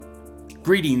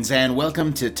Greetings and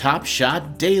welcome to Top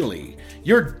Shot Daily,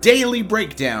 your daily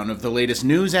breakdown of the latest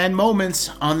news and moments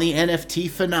on the NFT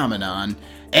phenomenon,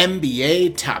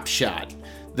 NBA Top Shot.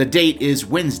 The date is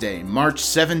Wednesday, March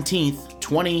 17th,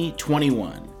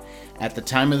 2021. At the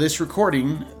time of this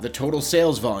recording, the total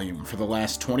sales volume for the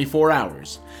last 24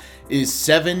 hours is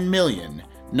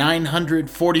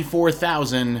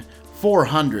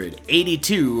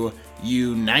 7,944,482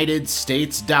 United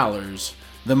States dollars.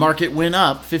 The market went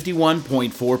up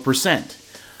 51.4%.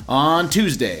 On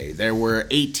Tuesday, there were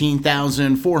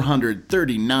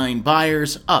 18,439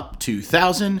 buyers, up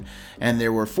 2,000, and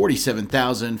there were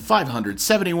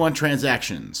 47,571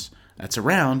 transactions. That's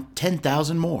around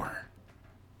 10,000 more.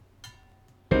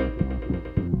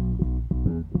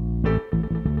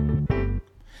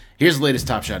 Here's the latest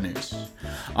Top Shot news.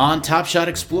 On Top Shot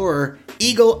Explorer,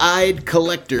 eagle-eyed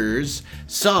collectors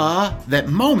saw that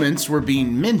moments were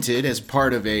being minted as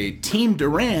part of a Team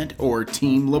Durant or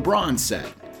Team LeBron set.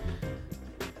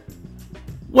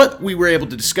 What we were able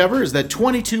to discover is that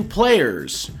 22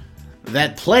 players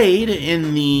that played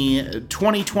in the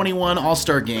 2021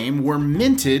 All-Star Game were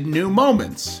minted new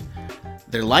moments.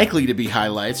 They're likely to be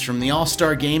highlights from the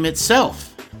All-Star Game itself.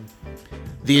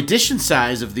 The edition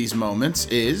size of these moments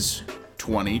is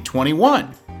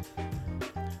 2021.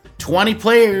 20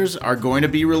 players are going to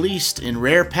be released in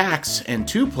rare packs, and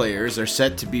 2 players are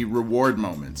set to be reward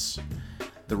moments.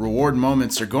 The reward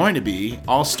moments are going to be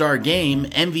All-Star Game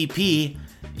MVP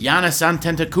Giannis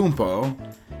Antetokounmpo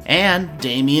and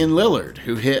Damian Lillard,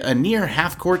 who hit a near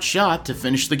half-court shot to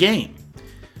finish the game.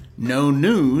 No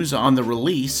news on the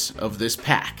release of this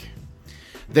pack.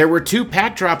 There were 2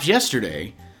 pack drops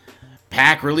yesterday.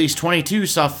 Pack Release 22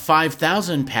 saw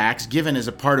 5,000 packs given as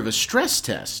a part of a stress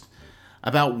test.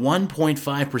 About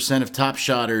 1.5% of top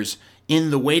shotters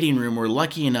in the waiting room were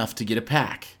lucky enough to get a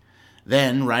pack.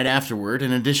 Then, right afterward,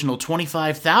 an additional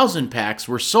 25,000 packs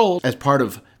were sold as part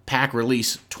of Pack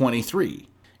Release 23.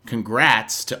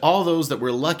 Congrats to all those that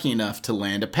were lucky enough to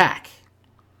land a pack.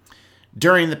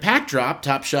 During the pack drop,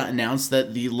 Top Shot announced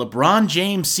that the LeBron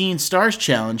James Seeing Stars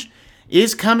Challenge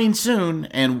is coming soon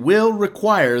and will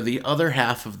require the other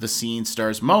half of the Seeing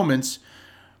Stars moments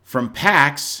from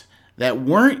packs that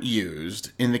weren't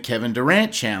used in the Kevin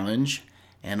Durant Challenge,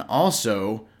 and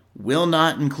also will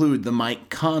not include the Mike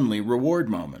Conley reward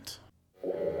moment.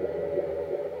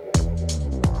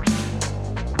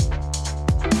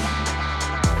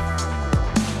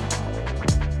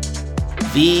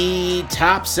 The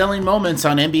top selling moments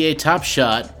on NBA Top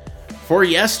Shot for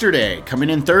yesterday, coming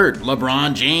in third,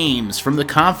 LeBron James from the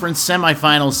conference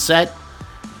semifinals set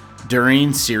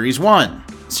during Series 1.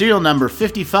 Serial number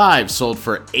 55 sold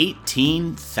for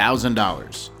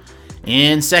 $18,000.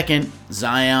 In second,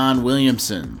 Zion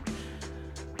Williamson.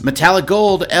 Metallic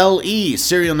Gold LE,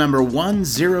 serial number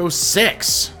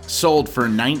 106, sold for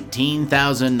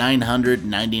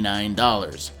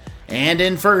 $19,999. And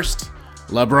in first,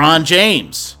 LeBron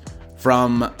James.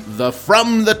 From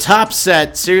the Top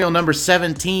set, serial number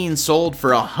 17 sold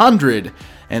for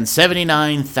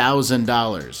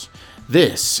 $179,000.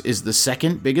 This is the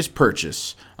second biggest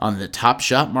purchase on the Top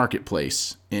Shot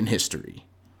marketplace in history.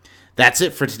 That's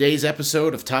it for today's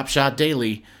episode of Top Shot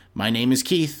Daily. My name is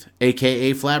Keith,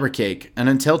 aka Flabbercake, and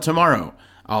until tomorrow,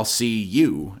 I'll see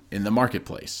you in the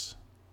marketplace.